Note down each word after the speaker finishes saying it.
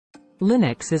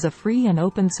Linux is a free and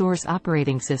open-source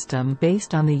operating system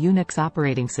based on the Unix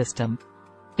operating system.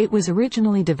 It was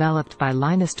originally developed by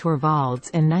Linus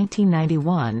Torvalds in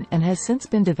 1991 and has since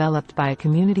been developed by a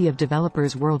community of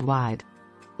developers worldwide.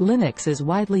 Linux is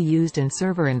widely used in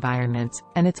server environments,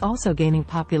 and it's also gaining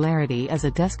popularity as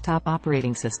a desktop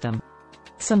operating system.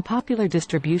 Some popular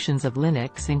distributions of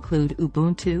Linux include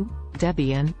Ubuntu,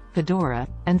 Debian, Fedora,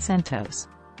 and CentOS.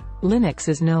 Linux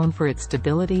is known for its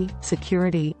stability,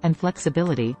 security, and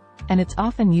flexibility, and it's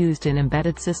often used in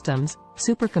embedded systems,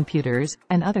 supercomputers,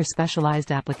 and other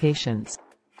specialized applications.